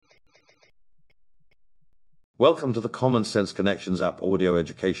Welcome to the Common Sense Connections app audio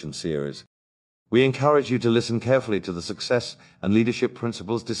education series. We encourage you to listen carefully to the success and leadership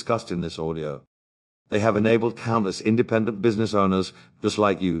principles discussed in this audio. They have enabled countless independent business owners just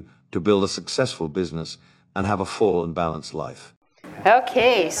like you to build a successful business and have a full and balanced life.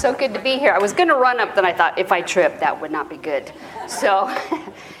 Okay, so good to be here. I was going to run up, then I thought if I trip, that would not be good. So,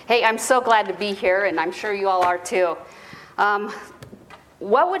 hey, I'm so glad to be here, and I'm sure you all are too.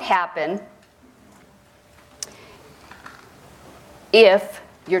 What would happen if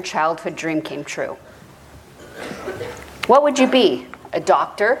your childhood dream came true? What would you be? A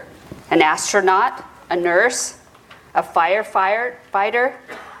doctor? An astronaut? A nurse? A firefighter?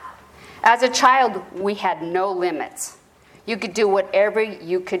 As a child, we had no limits. You could do whatever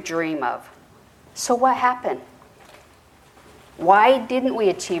you could dream of. So what happened? Why didn't we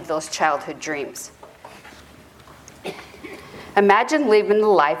achieve those childhood dreams? Imagine living the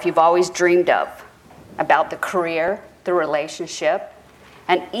life you've always dreamed of, about the career, the relationship,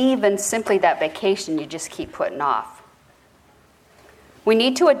 and even simply that vacation you just keep putting off. We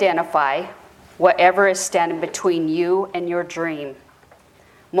need to identify whatever is standing between you and your dream,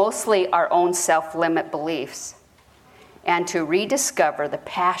 mostly our own self-limit beliefs, and to rediscover the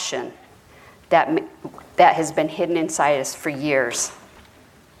passion that has been hidden inside us for years.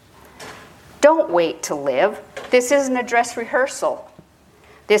 Don't wait to live. This isn't a dress rehearsal.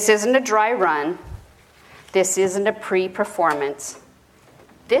 This isn't a dry run. This isn't a pre-performance.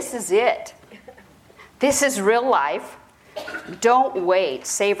 This is it. This is real life. Don't wait.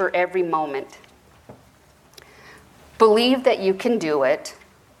 Savor every moment. Believe that you can do it,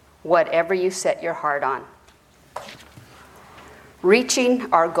 whatever you set your heart on.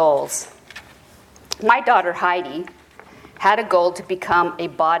 Reaching our goals. My daughter Heidi had a goal to become a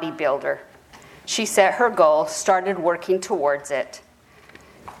bodybuilder. She set her goal, started working towards it.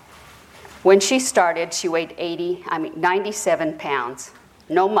 When she started, she weighed 97 pounds.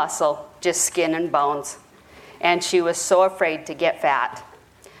 No muscle, just skin and bones. And she was so afraid to get fat.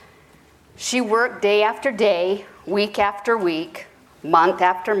 She worked day after day, week after week, month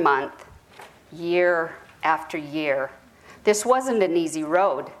after month, year after year. This wasn't an easy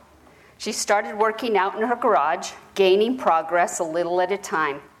road. She started working out in her garage, gaining progress a little at a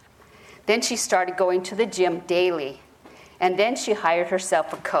time. Then she started going to the gym daily. And then she hired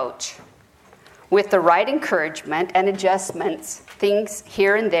herself a coach. With the right encouragement and adjustments, things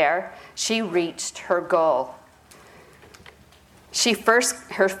here and there, she reached her goal.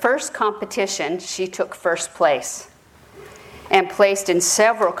 Her first competition, she took first place and placed in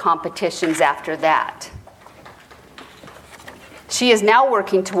several competitions after that. She is now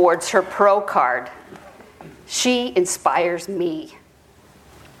working towards her pro card. She inspires me.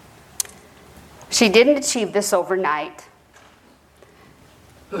 She didn't achieve this overnight.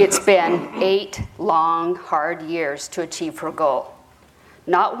 It's been 8 long, hard years to achieve her goal.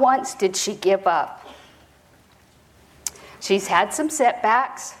 Not once did she give up. She's had some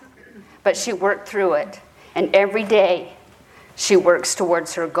setbacks, but she worked through it. And every day, she works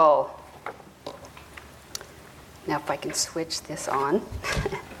towards her goal. Now, if I can switch this on.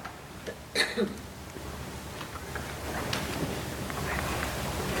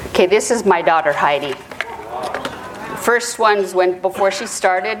 Okay, this is my daughter, Heidi. First one is before she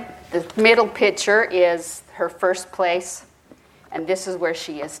started. The middle picture is her first place, and this is where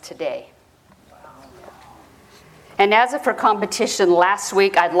she is today. And as of her competition last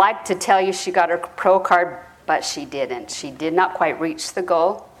week, I'd like to tell you she got her pro card, but she didn't. She did not quite reach the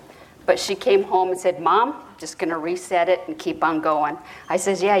goal, but she came home and said, "Mom, just going to reset it and keep on going." I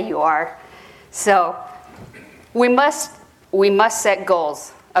says, "Yeah, you are." So we must set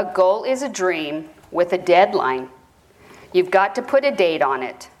goals. A goal is a dream with a deadline. You've got to put a date on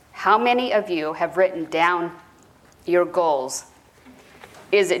it. How many of you have written down your goals?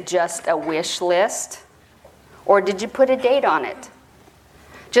 Is it just a wish list? Or did you put a date on it?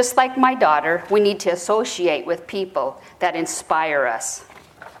 Just like my daughter, we need to associate with people that inspire us.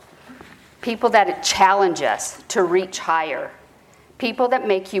 People that challenge us to reach higher. People that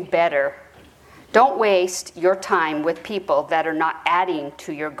make you better. Don't waste your time with people that are not adding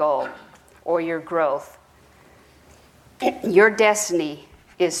to your goal or your growth. Your destiny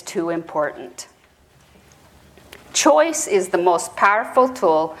is too important. Choice is the most powerful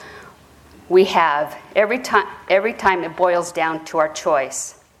tool we have. Every time it boils down to our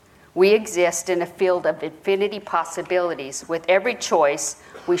choice. We exist in a field of infinity possibilities. With every choice,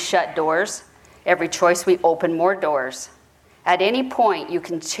 we shut doors. Every choice, we open more doors. At any point, you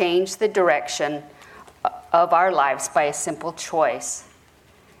can change the direction of our lives by a simple choice.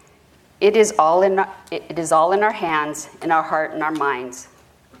 It is all in our hands, in our heart, and our minds.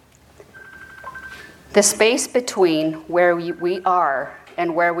 The space between where we are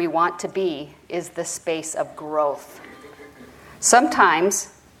and where we want to be is the space of growth.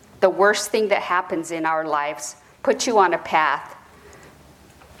 Sometimes the worst thing that happens in our lives puts you on a path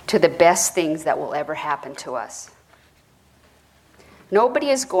to the best things that will ever happen to us. Nobody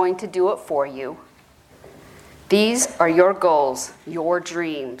is going to do it for you. These are your goals, your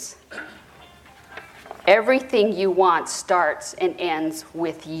dreams. Everything you want starts and ends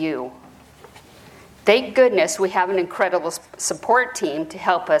with you. Thank goodness we have an incredible support team to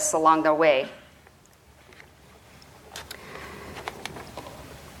help us along the way.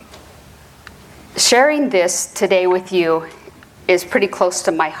 Sharing this today with you is pretty close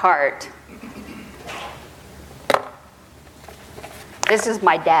to my heart. This is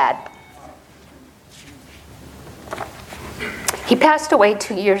my dad. He passed away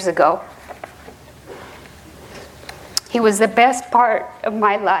 2 years ago. He was the best part of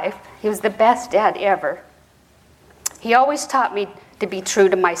my life. He was the best dad ever. He always taught me to be true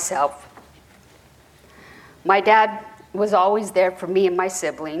to myself. My dad was always there for me and my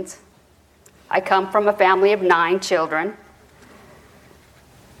siblings. I come from a family of 9 children.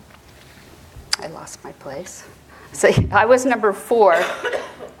 I lost my place. So I was number 4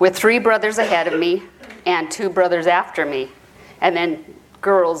 with 3 brothers ahead of me and 2 brothers after me, and then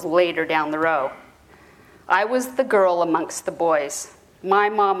girls later down the row. I was the girl amongst the boys. My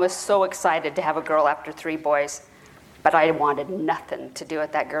mom was so excited to have a girl after 3 boys, but I wanted nothing to do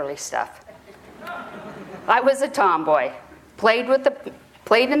with that girly stuff. I was a tomboy, played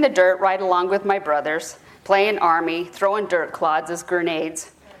in the dirt right along with my brothers, playing army, throwing dirt clods as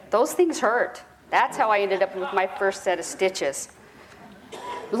grenades. Those things hurt. That's how I ended up with my first set of stitches.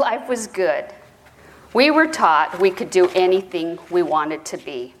 Life was good. We were taught we could do anything we wanted to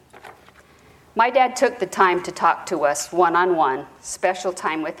be. My dad took the time to talk to us one-on-one, special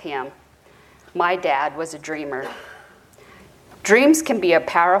time with him. My dad was a dreamer. Dreams can be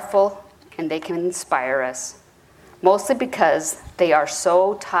powerful and they can inspire us, mostly because they are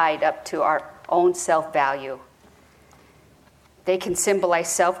so tied up to our own self-value. They can symbolize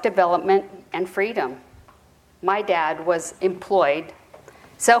self-development and freedom. My dad was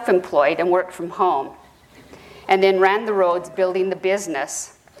self-employed and worked from home, and then ran the roads building the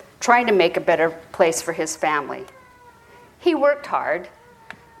business, trying to make a better place for his family. He worked hard,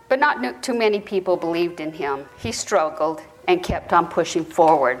 but not too many people believed in him. He struggled and kept on pushing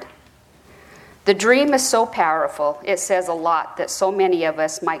forward. The dream is so powerful, it says a lot that so many of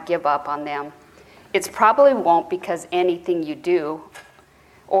us might give up on them. It probably won't because anything you do,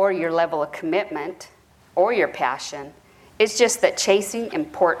 or your level of commitment, or your passion. It's just that chasing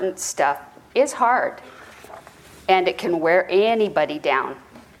important stuff is hard, and it can wear anybody down.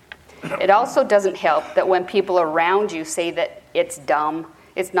 It also doesn't help that when people around you say that it's dumb,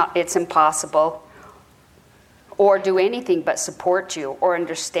 it's impossible, or do anything but support you or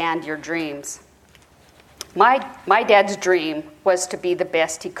understand your dreams. My dad's dream was to be the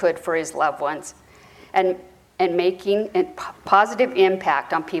best he could for his loved ones and making a positive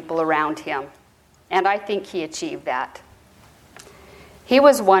impact on people around him. And I think he achieved that. He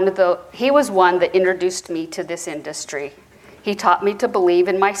was one that introduced me to this industry. He taught me to believe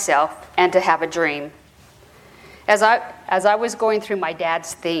in myself and to have a dream. As I was going through my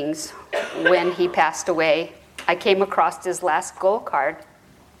dad's things when he passed away, I came across his last goal card.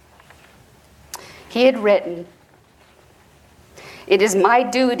 He had written, "It is my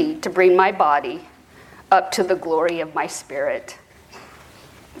duty to bring my body up to the glory of my spirit."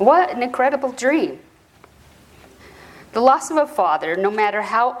 What an incredible dream. The loss of a father, no matter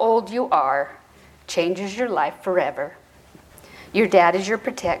how old you are, changes your life forever. Your dad is your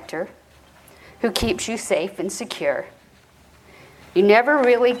protector, who keeps you safe and secure. You never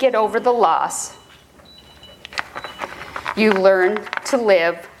really get over the loss. You learn to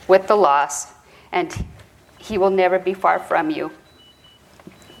live with the loss, and he will never be far from you.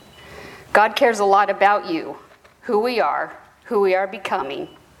 God cares a lot about you, who we are becoming,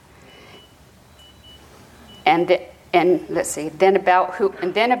 and then about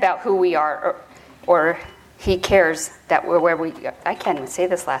who we are, or he cares that we're where we. I can't even say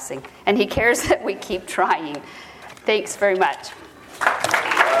this last thing. And he cares that we keep trying. Thanks very much.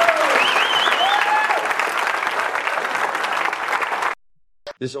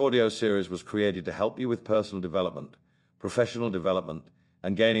 This audio series was created to help you with personal development, professional development,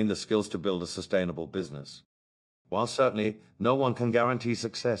 and gaining the skills to build a sustainable business. While certainly no one can guarantee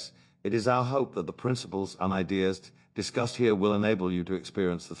success, it is our hope that the principles and ideas discussed here will enable you to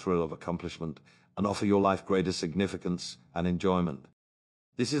experience the thrill of accomplishment and offer your life greater significance and enjoyment.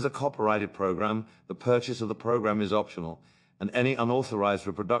 This is a copyrighted program. The purchase of the program is optional, and any unauthorized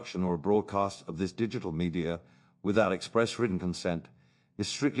reproduction or broadcast of this digital media without express written consent is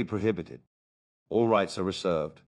strictly prohibited. All rights are reserved.